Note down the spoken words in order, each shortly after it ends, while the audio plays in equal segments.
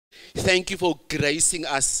Thank you for gracing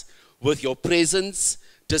us with your presence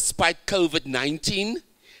despite COVID-19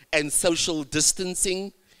 and social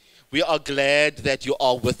distancing. We are glad that you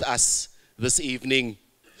are with us this evening.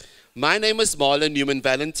 My name is Marlon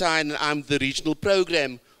Newman-Valentine, and I'm the Regional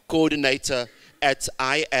Program Coordinator at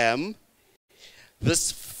IAM.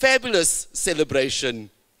 This fabulous celebration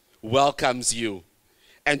welcomes you.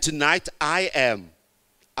 And tonight, I am.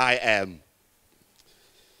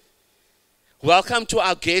 Welcome to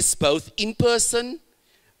our guests, both in person,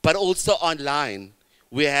 but also online.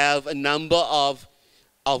 We have a number of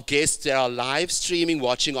guests that are live streaming,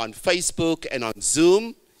 watching on Facebook and on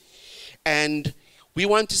Zoom. And we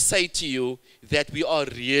want to say to you that we are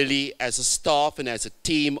really, as a staff and as a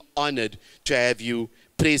team, honored to have you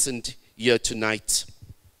present here tonight.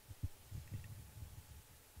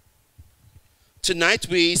 Tonight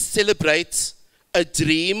we celebrate a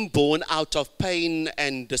dream born out of pain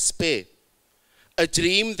and despair. A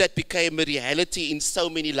dream that became a reality in so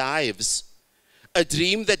many lives. A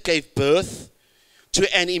dream that gave birth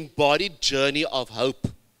to an embodied journey of hope.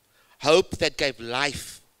 Hope that gave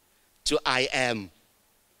life to I Am,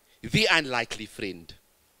 the unlikely friend.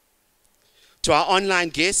 To our online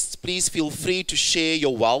guests, please feel free to share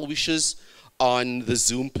your well wishes on the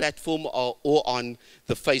Zoom platform or on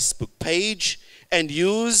the Facebook page, and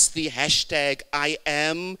use the hashtag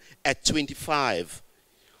IAM@25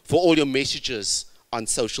 for all your messages on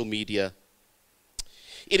social media.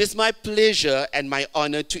 It is my pleasure and my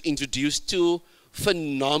honor to introduce two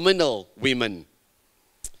phenomenal women.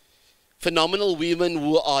 Phenomenal women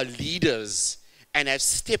who are leaders and have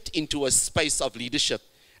stepped into a space of leadership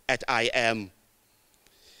at IAM.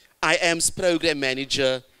 IAM's program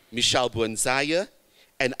manager, Michelle Buenzaya,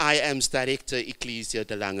 and IAM's director, Ecclesia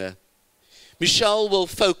de Lange. Michelle will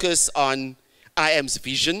focus on IAM's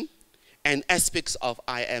vision and aspects of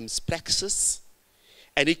IAM's praxis,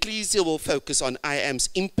 and Ecclesia will focus on IAM's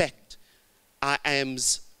impact,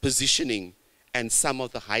 IAM's positioning, and some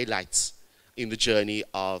of the highlights in the journey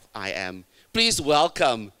of IAM. Please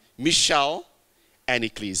welcome Michelle and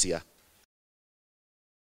Ecclesia.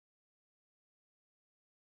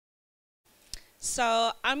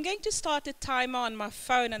 So I'm going to start a timer on my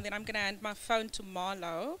phone, and then I'm going to hand my phone to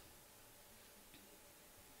Marlo.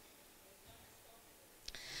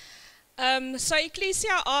 So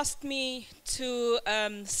Ecclesia asked me to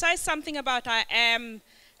say something about IAM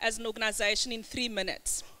as an organization in 3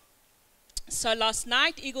 minutes. So last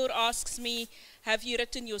night, Igor asks me, have you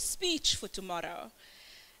written your speech for tomorrow?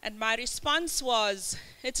 And my response was,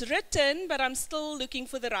 it's written, but I'm still looking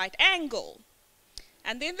for the right angle.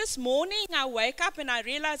 And then this morning, I wake up and I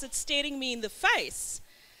realize it's staring me in the face.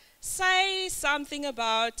 Say something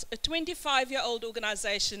about a 25-year-old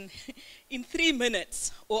organization in 3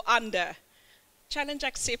 minutes or under. Challenge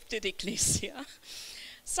accepted, Ecclesia.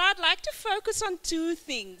 So I'd like to focus on two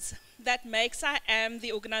things that makes IAM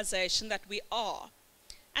the organization that we are.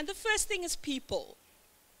 And the first thing is people.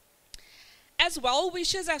 As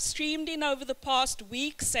well-wishers have streamed in over the past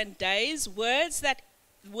weeks and days, words that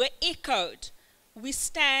were echoed. We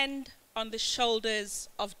stand on the shoulders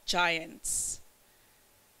of giants.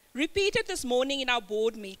 Repeated this morning in our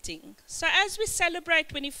board meeting. So as we celebrate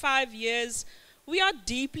 25 years, we are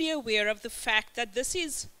deeply aware of the fact that this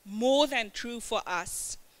is more than true for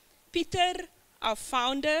us. Peter, our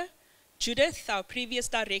founder, Judith, our previous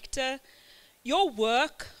director, your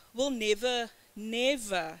work will never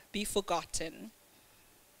be forgotten.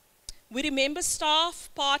 We remember staff,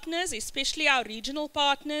 partners, especially our regional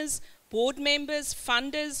partners, board members,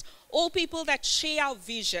 funders, all people that share our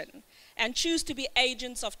vision and choose to be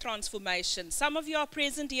agents of transformation. Some of you are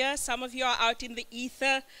present here, some of you are out in the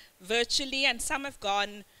ether virtually, and some have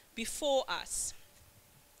gone before us.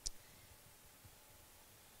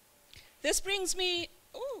 This brings me,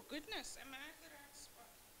 oh goodness, am I at the right spot?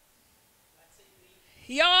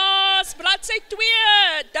 Yes, bladsy 2.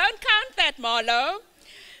 Don't count that, Marlo.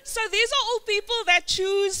 So these are all people that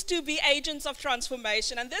choose to be agents of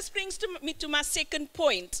transformation. And this brings me to my second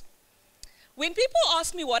point. When people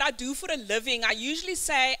ask me what I do for a living, I usually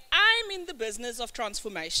say, I'm in the business of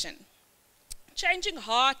transformation. Changing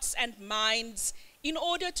hearts and minds in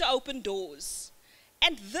order to open doors.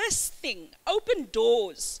 And this thing, open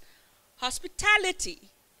doors,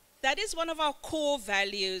 hospitality, that is one of our core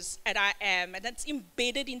values at IAM, and that's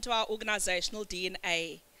embedded into our organizational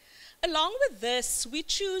DNA. Along with this, we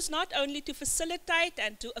choose not only to facilitate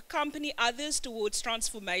and to accompany others towards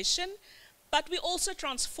transformation, but we also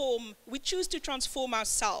choose to transform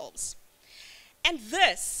ourselves. And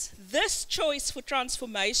this choice for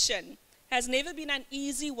transformation has never been an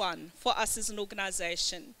easy one for us as an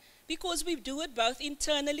organization, because we do it both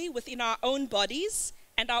internally within our own bodies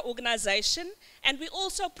and our organization, and we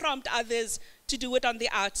also prompt others to do it on the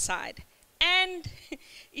outside. And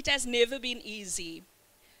it has never been easy.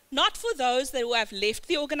 Not for those who have left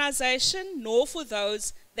the organization, nor for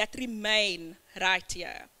those that remain right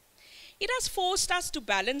here. It has forced us to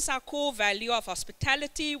balance our core value of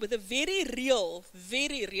hospitality with the very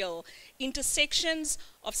real intersections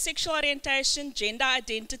of sexual orientation, gender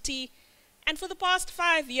identity, and for the past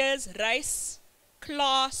 5 years, race,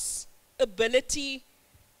 class, ability,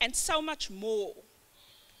 and so much more.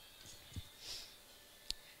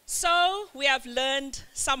 So we have learned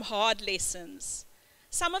some hard lessons.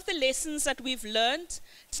 Some of the lessons that we've learned,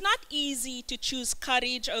 it's not easy to choose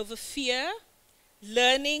courage over fear,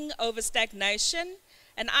 learning over stagnation,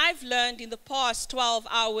 and I've learned in the past 12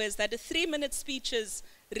 hours that the 3-minute speeches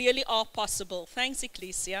really are possible. Thanks,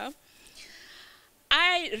 Ecclesia.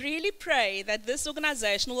 I really pray that this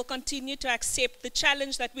organization will continue to accept the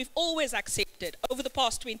challenge that we've always accepted over the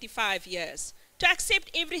past 25 years, to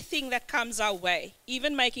accept everything that comes our way,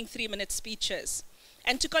 even making 3-minute speeches,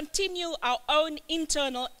 and to continue our own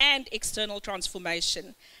internal and external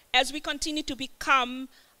transformation as we continue to become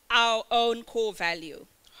our own core value,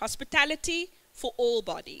 hospitality for all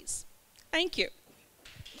bodies. Thank you.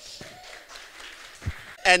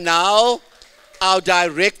 And now, our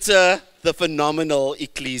director, the phenomenal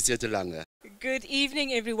Ecclesia de Lange. Good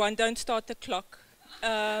evening, everyone. Don't start the clock.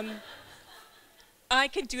 I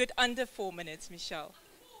can do it under 4 minutes, Michelle.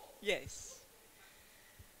 Yes.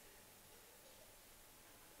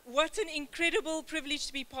 What an incredible privilege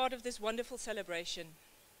to be part of this wonderful celebration.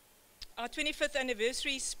 Our 25th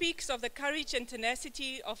anniversary speaks of the courage and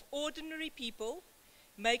tenacity of ordinary people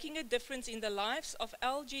making a difference in the lives of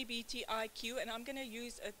LGBTIQ, and I'm going to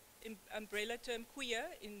use an umbrella term, queer,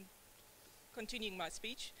 in continuing my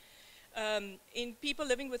speech, in people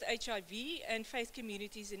living with HIV and faith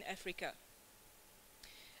communities in Africa.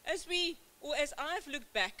 As I've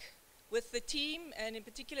looked back with the team, and in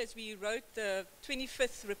particular as we wrote the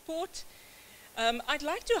 25th report, I'd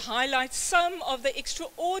like to highlight some of the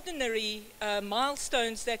extraordinary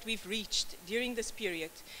milestones that we've reached during this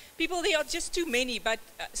period. People, there are just too many, but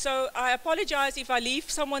so I apologize if I leave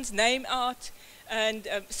someone's name out, and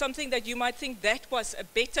something that you might think that was a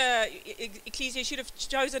better, Ecclesia should have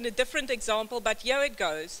chosen a different example, but here it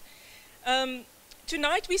goes.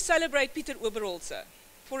 Tonight we celebrate Peter Oberholzer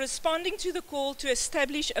for responding to the call to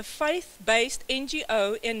establish a faith-based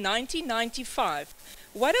NGO in 1995.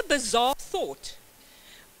 What a bizarre thought.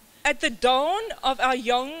 At the dawn of our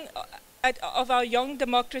young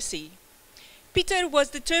democracy, Peter was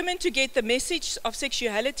determined to get the message of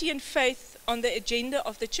sexuality and faith on the agenda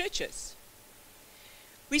of the churches.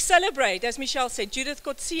 We celebrate, as Michelle said, Judith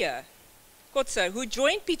Kotze, who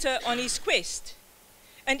joined Peter on his quest,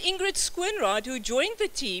 and Ingrid Skoenraad, who joined the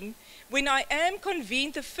team when IAM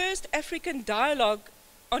convened the first African dialogue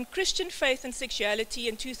on Christian faith and sexuality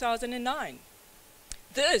in 2009.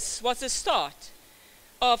 This was the start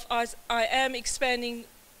of IAM expanding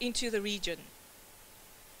into the region.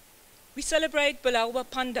 We celebrate Belalwa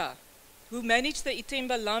Panda, who managed the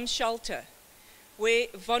Itemba Lam shelter, where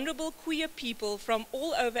vulnerable queer people from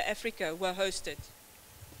all over Africa were hosted.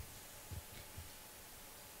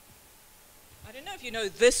 I don't know if you know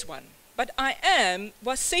this one, but IAM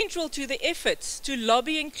was central to the efforts to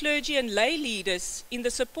lobbying clergy and lay leaders in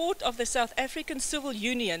the support of the South African Civil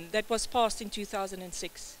Union that was passed in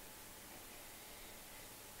 2006.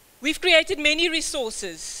 We've created many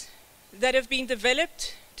resources that have been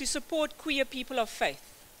developed to support queer people of faith,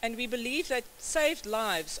 and we believe that saved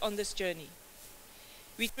lives on this journey.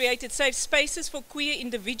 We created safe spaces for queer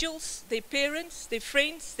individuals, their parents, their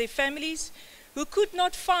friends, their families, who could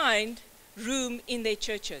not find room in their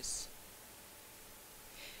churches.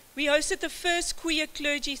 We hosted the first queer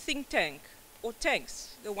clergy think tank, or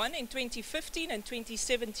tanks, the one in 2015 and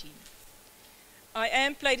 2017.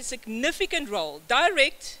 IAM played a significant role,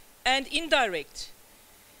 direct and indirect,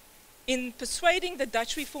 in persuading the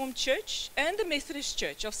Dutch Reformed Church and the Methodist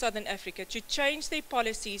Church of Southern Africa to change their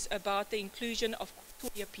policies about the inclusion of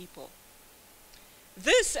queer people.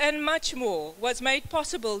 This and much more was made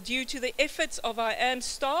possible due to the efforts of IAM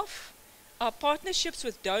staff, our partnerships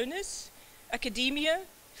with donors, academia,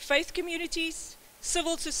 faith communities,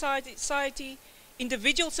 civil society,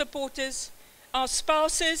 individual supporters, our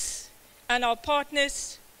spouses, and our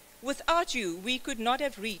partners. Without you, we could not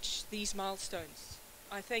have reached these milestones.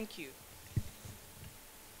 I thank you.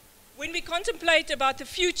 When we contemplate about the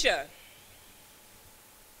future,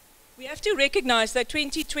 we have to recognize that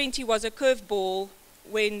 2020 was a curveball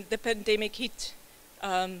when the pandemic hit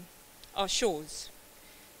our shores.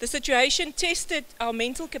 The situation tested our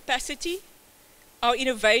mental capacity, our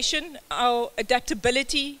innovation, our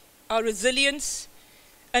adaptability, our resilience,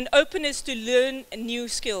 and openness to learn new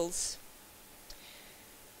skills.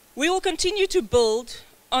 We will continue to build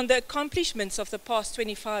on the accomplishments of the past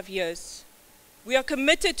 25 years. We are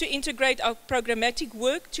committed to integrate our programmatic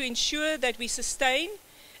work to ensure that we sustain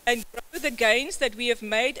and grow the gains that we have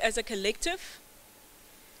made as a collective.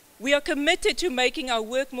 We are committed to making our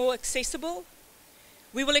work more accessible.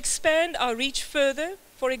 We will expand our reach further,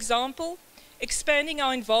 for example, expanding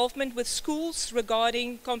our involvement with schools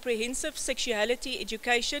regarding comprehensive sexuality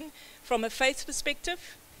education from a faith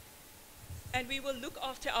perspective. And we will look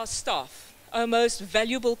after our staff, our most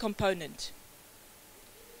valuable component.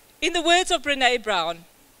 In the words of Brené Brown,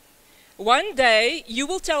 one day you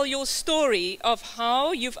will tell your story of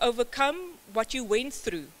how you've overcome what you went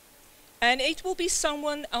through, and it will be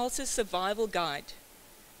someone else's survival guide.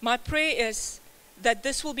 My prayer is that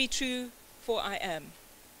this will be true for IAM.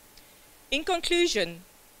 In conclusion,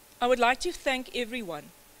 I would like to thank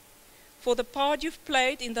everyone for the part you've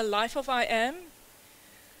played in the life of IAM,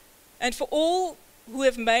 and for all who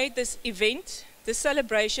have made this event, this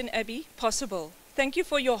celebration, Abby, possible. Thank you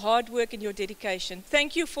for your hard work and your dedication.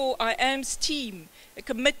 Thank you for IAM's team, the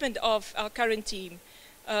commitment of our current team.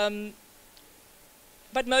 But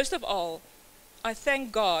most of all, I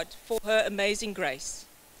thank God for her amazing grace.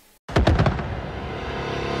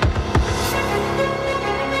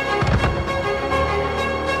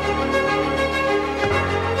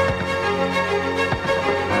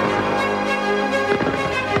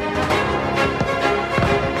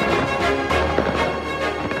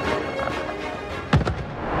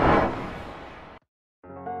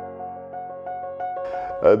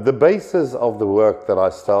 The basis of the work that I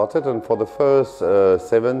started, and for the first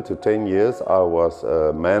 7 to 10 years I was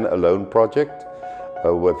a man-alone project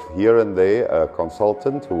with here and there a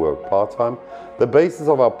consultant who worked part-time. The basis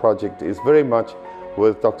of our project is very much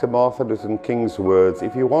with Dr. Martin Luther King's words,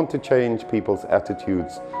 if you want to change people's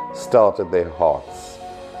attitudes, start at their hearts.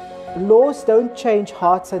 Laws don't change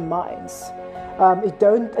hearts and minds. It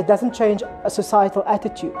doesn't change societal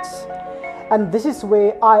attitudes. And this is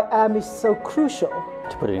where IAM is so crucial.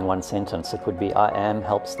 To put it in one sentence, it would be IAM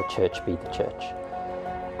helps the church be the church.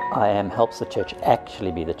 IAM helps the church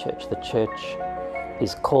actually be the church. The church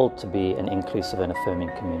is called to be an inclusive and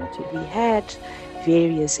affirming community. We had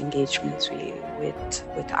various engagements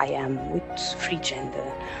with IAM, with Free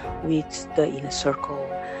Gender, with the Inner Circle,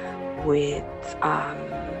 with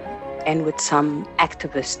and with some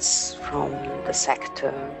activists from the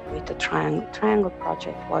sector. With the Triangle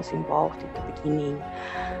Project was involved at the beginning.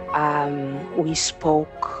 We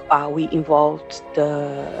spoke, we involved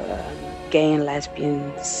the Gay and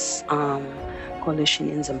Lesbians Coalition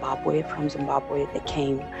in Zimbabwe, from Zimbabwe they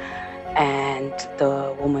came, and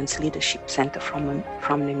the Women's Leadership Center from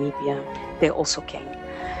Namibia, they also came.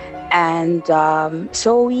 And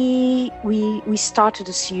so we started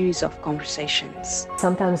a series of conversations.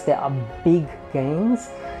 Sometimes there are big gains,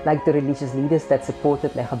 like the religious leaders that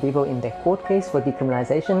supported Legabibo in their court case for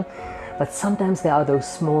decriminalization. But sometimes there are those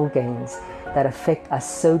small gains that affect us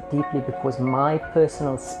so deeply because my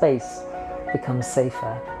personal space becomes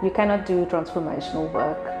safer. You cannot do transformational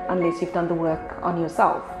work unless you've done the work on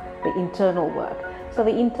yourself, the internal work. So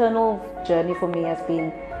the internal journey for me has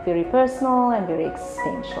been very personal and very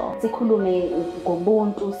existential. Sikhulume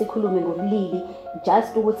ngobuntu, sikhulume ngobulili,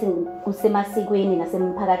 just ukuthi kusemasikweni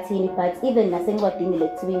nasemphakathini, but even nasencwadini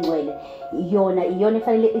lethiwa ingcwele, iyona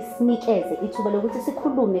efanele isinikeze ithuba lokuthi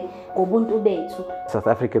sikhulume ngobuntu bethu. South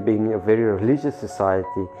Africa being a very religious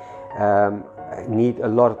society need a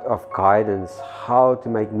lot of guidance how to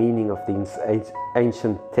make meaning of these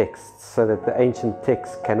ancient texts so that the ancient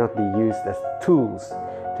texts cannot be used as tools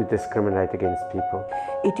to discriminate against people.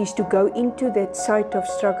 It is to go into that site of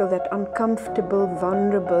struggle, that uncomfortable,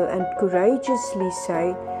 vulnerable, and courageously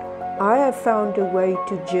say, I have found a way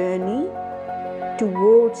to journey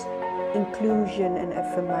towards inclusion and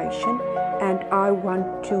affirmation, and I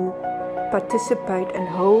want to participate and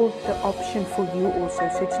hold the option for you also.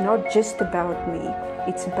 So it's not just about me,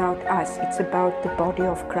 it's about us, it's about the body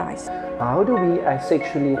of Christ. How do we as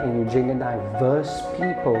sexually and gender diverse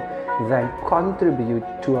people then contribute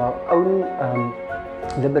to our own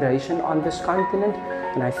liberation on this continent?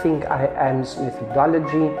 And I think IAM's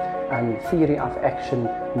methodology and theory of action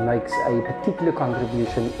makes a particular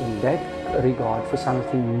contribution in that regard for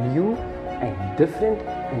something new and different,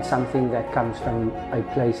 and something that comes from a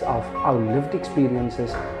place of our lived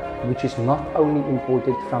experiences, which is not only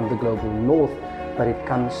imported from the global north, but it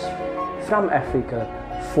comes from Africa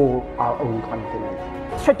for our own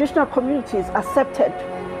continent. Traditional communities accepted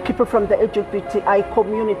people from the LGBTI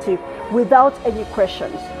community without any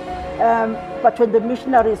questions. But when the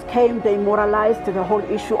missionaries came, they moralized the whole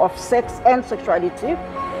issue of sex and sexuality.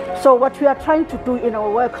 So what we are trying to do in our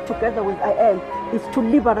work together with IAM is to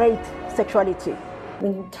liberate sexuality.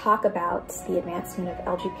 When you talk about the advancement of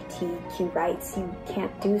LGBTQ rights, you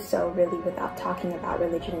can't do so really without talking about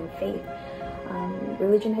religion and faith.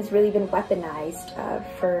 Religion has really been weaponized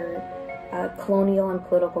for colonial and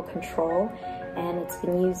political control, and it's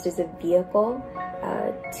been used as a vehicle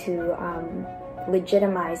to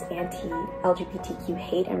legitimize anti-LGBTQ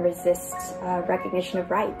hate and resist recognition of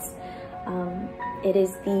rights. It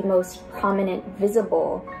is the most prominent,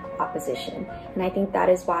 visible opposition, and I think that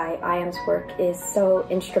is why IAM's work is so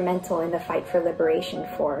instrumental in the fight for liberation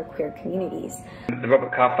for queer communities. The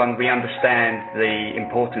Robert Carr Fund, we understand the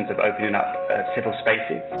importance of opening up civil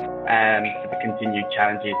spaces and the continued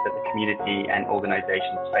challenges that the community and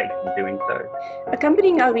organisations face in doing so.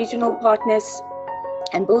 Accompanying our regional partners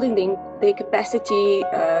and building their capacity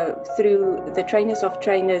through the Trainers of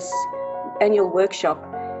Trainers annual workshop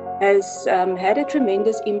has had a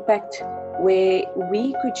tremendous impact, where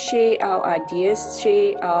we could share our ideas,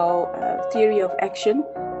 share our theory of action,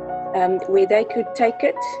 where they could take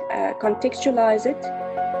it, contextualize it,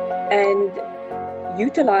 and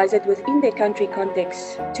utilize it within their country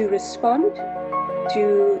context to respond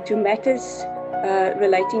to matters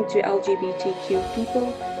relating to LGBTQ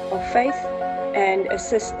people of faith and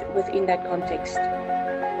assist within that context.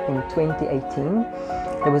 In 2018,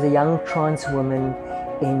 there was a young trans woman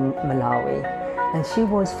in Malawi, and she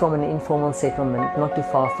was from an informal settlement not too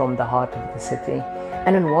far from the heart of the city.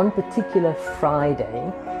 And on one particular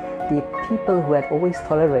Friday, the people who had always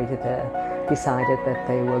tolerated her decided that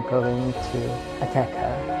they were going to attack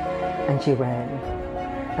her, and she ran.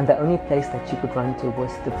 And the only place that she could run to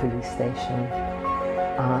was the police station.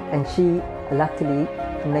 And she, luckily,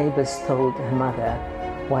 neighbors told her mother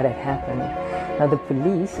what had happened. Now the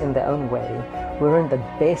police, in their own way, weren't the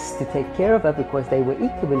best to take care of her because they were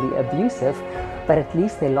equally abusive, but at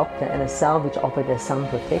least they locked her in a cell which offered her some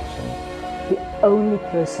protection. The only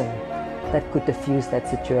person that could diffuse that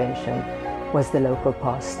situation was the local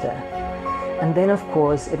pastor. And then, of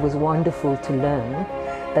course, it was wonderful to learn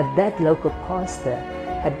that that local pastor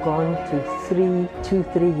had gone to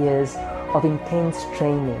 2-3 years of intense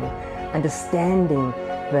training, understanding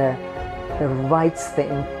the rights, the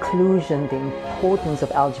inclusion, the importance of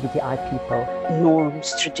LGBTI people.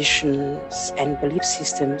 Norms, traditions, and belief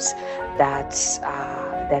systems that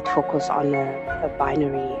focus on a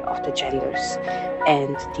binary of the genders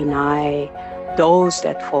and deny those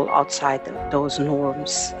that fall outside those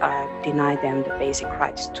norms, deny them the basic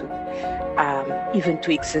rights to even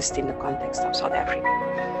to exist in the context of South Africa.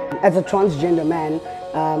 As a transgender man,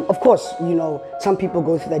 of course, you know, some people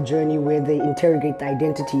go through that journey where they interrogate the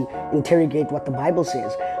identity, interrogate what the Bible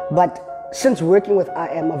says. But since working with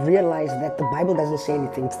IAM, I've realized that the Bible doesn't say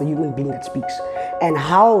anything, it's the human being that speaks. And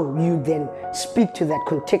how you then speak to that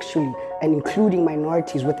contextually and including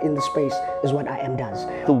minorities within the space is what IAM does.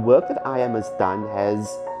 The work that IAM has done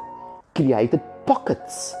has created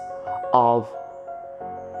pockets of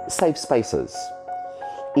safe spaces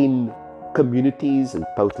in communities, in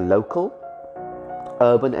both local,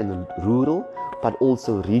 urban and rural, but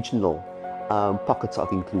also regional pockets of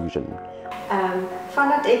inclusion.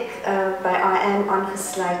 Vandat ek by IAM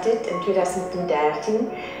aangesluit het in 2013,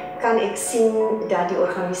 kan ek sien dat die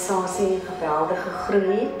organisasie geweldig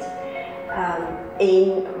gegroei het.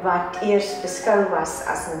 En wat eers beskou was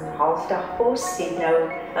as 'n halfdagpos, het nou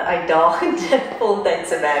 'n uitdagende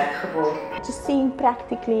voltydse werk geword. Just seeing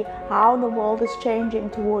practically how the world is changing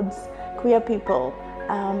towards queer people,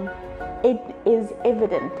 it is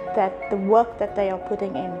evident that the work that they are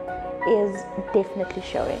putting in is definitely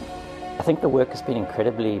showing. I think the work has been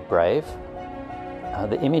incredibly brave.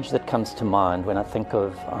 The image that comes to mind when I think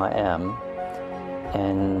of IAM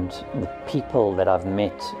and the people that I've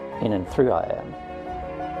met in and through IAM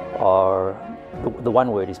are, the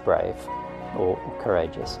one word is brave or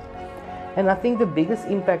courageous. And I think the biggest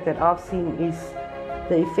impact that I've seen is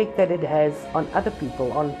the effect that it has on other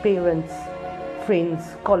people, on parents, friends,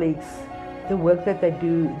 colleagues, the work that they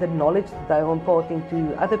do, the knowledge that they are imparting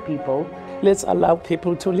to other people. Let's allow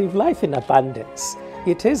people to live life in abundance.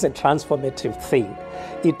 It is a transformative thing.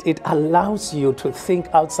 It allows you to think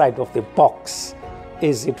outside of the box,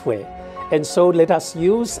 as it were. And so let us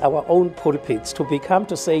use our own pulpits to become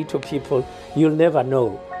to say to people, you'll never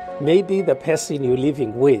know. Maybe the person you're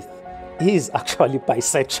living with is actually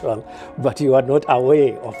bisexual, but you are not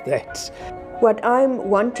aware of that. What I'm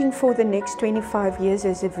wanting for the next 25 years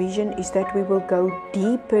as a vision is that we will go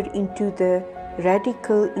deeper into the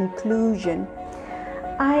radical inclusion.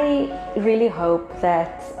 I really hope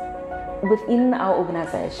that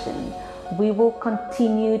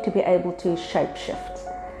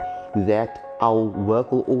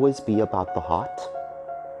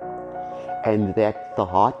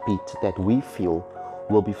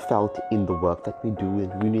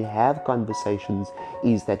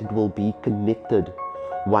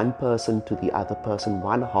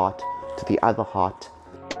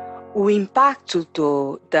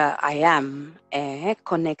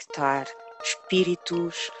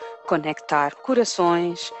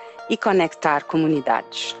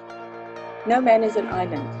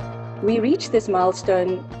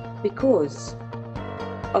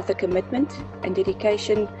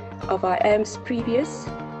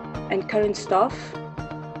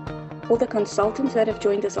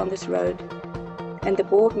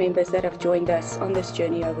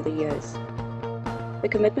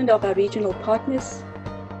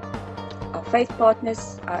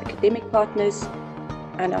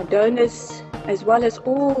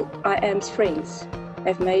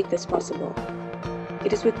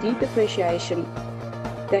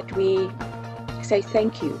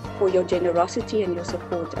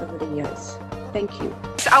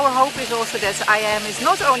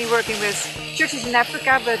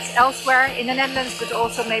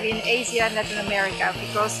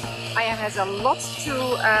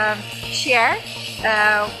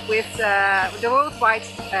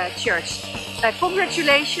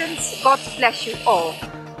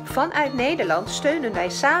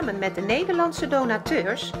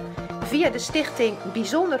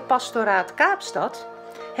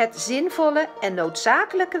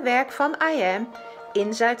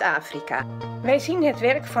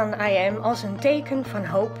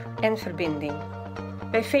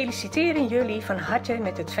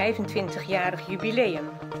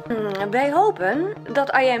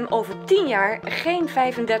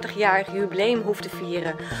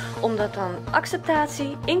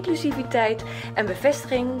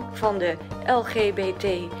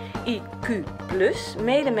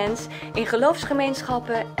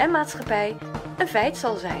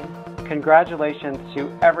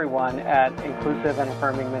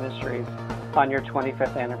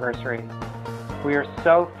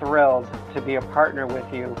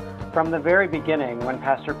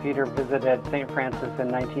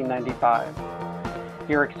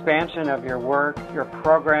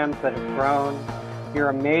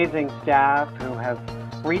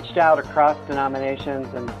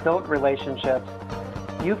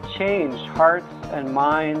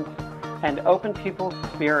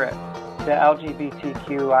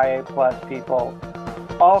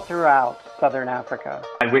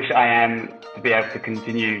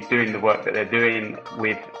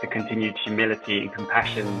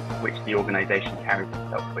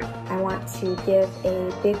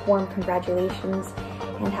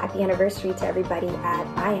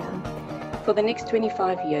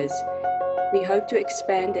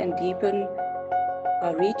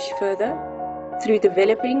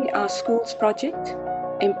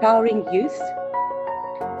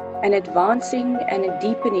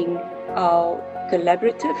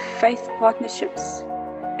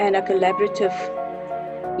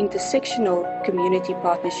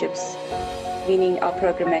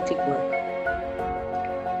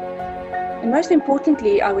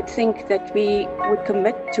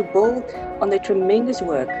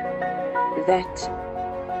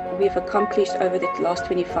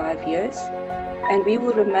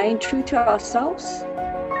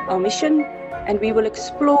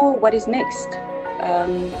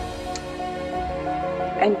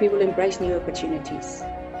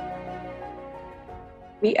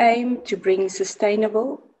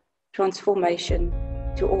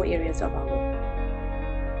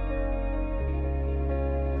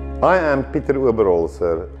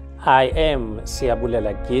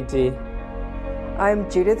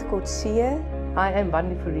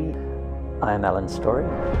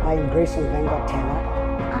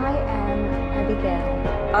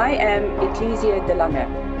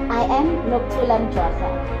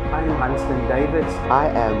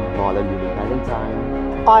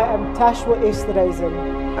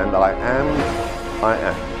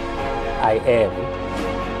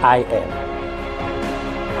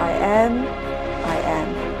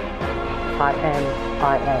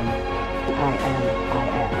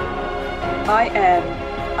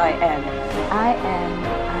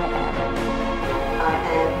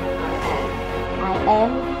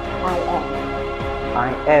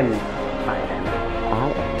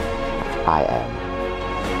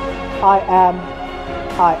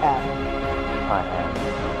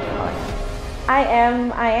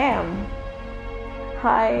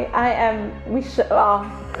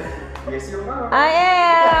Yes, you are. I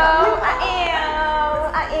am.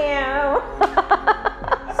 I am.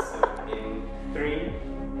 So in 3,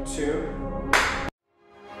 2.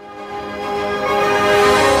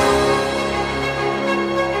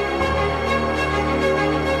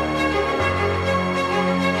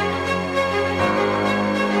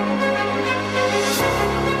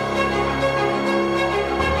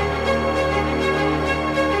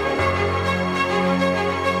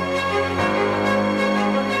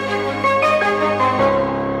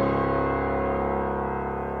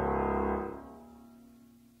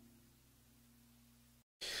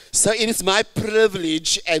 So it is my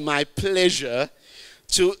privilege and my pleasure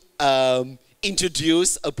to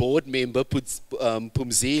introduce a board member,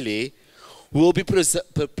 Phumzile, who will be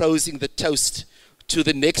proposing the toast to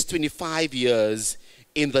the next 25 years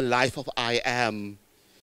in the life of IAM.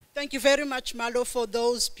 Thank you very much, Malo, for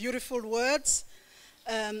those beautiful words.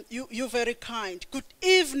 You're very kind. Good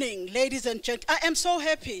evening, ladies and gentlemen. I am so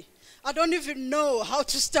happy. I don't even know how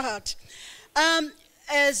to start.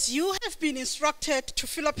 As you have been instructed to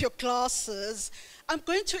fill up your glasses, I'm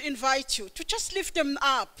going to invite you to just lift them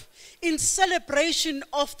up in celebration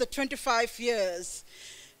of the 25 years.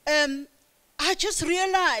 I just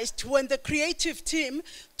realized when the creative team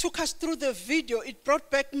took us through the video, it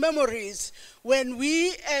brought back memories when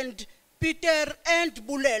we and Peter and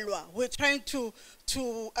Bulelwa were trying to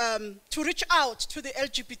reach out to the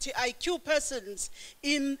LGBTIQ persons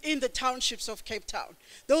in the townships of Cape Town.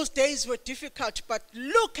 Those days were difficult, but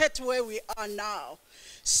look at where we are now.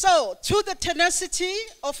 So, to the tenacity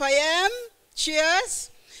of IAM,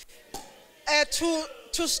 cheers.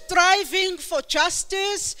 To striving for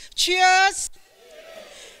justice, cheers.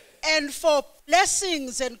 And for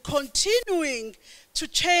blessings and continuing to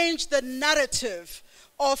change the narrative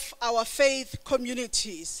of our faith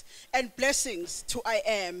communities, and blessings to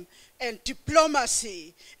IAM, and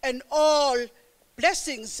diplomacy, and all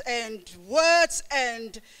blessings and words,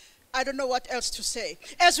 and I don't know what else to say.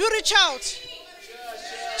 As we reach out,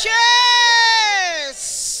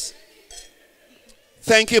 cheers!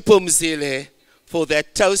 Thank you, Phumzile, for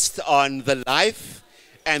that toast on the life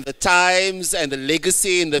and the times and the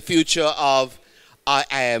legacy and the future of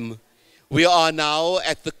IAM. We are now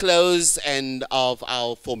at the close end of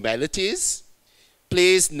our formalities.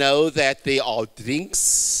 Please know that there are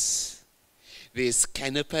drinks, there's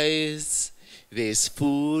canapes, there's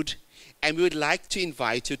food, and we would like to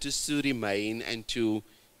invite you to remain and to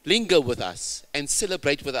linger with us and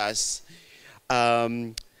celebrate with us.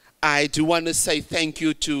 I do want to say thank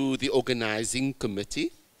you to the organizing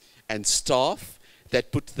committee and staff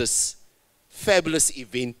that put this fabulous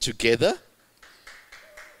event together.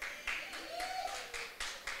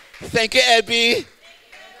 Thank you, Abby,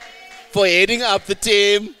 for heading up the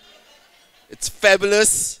team. It's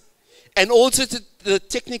fabulous. And also to the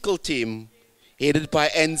technical team, headed by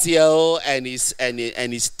Enzio and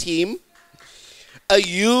his team. A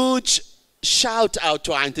huge shout out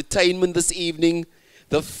to our entertainment this evening,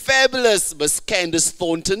 the fabulous Miss Candace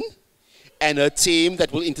Thornton and her team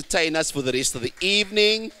that will entertain us for the rest of the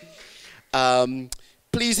evening.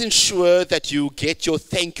 Please ensure that you get your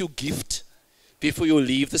thank you gift before you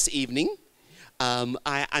leave this evening.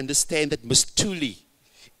 I understand that Miss Tuli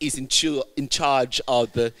is in charge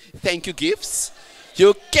of the thank you gifts.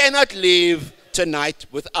 You cannot leave tonight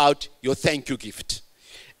without your thank you gift.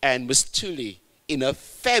 And Miss Tuli, in a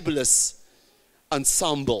fabulous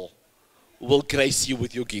ensemble, will grace you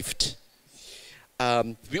with your gift.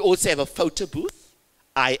 We also have a photo booth.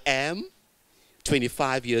 IAM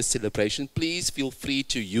 25 years celebration. Please feel free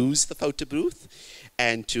to use the photo booth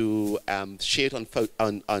and to share it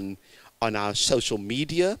on our social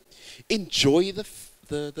media. Enjoy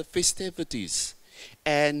the festivities,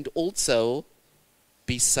 and also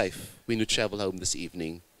be safe when you travel home this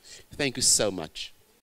evening. Thank you so much.